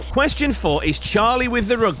Question 4 is Charlie with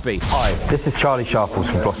the rugby. Hi, this is Charlie Sharples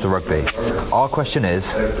from Gloucester Rugby. Our question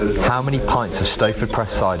is, how many pints of Stowford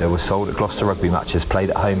Press cider were sold at Gloucester Rugby matches played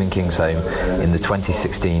at home in Kingsholm in the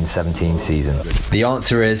 2016-17 season? The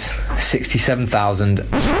answer is 67,000.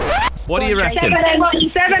 What do you reckon?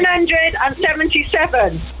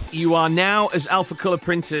 777. You are now, as Alpha Colour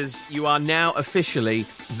Printers, you are now officially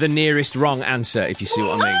the nearest wrong answer, if you see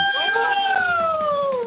what I mean.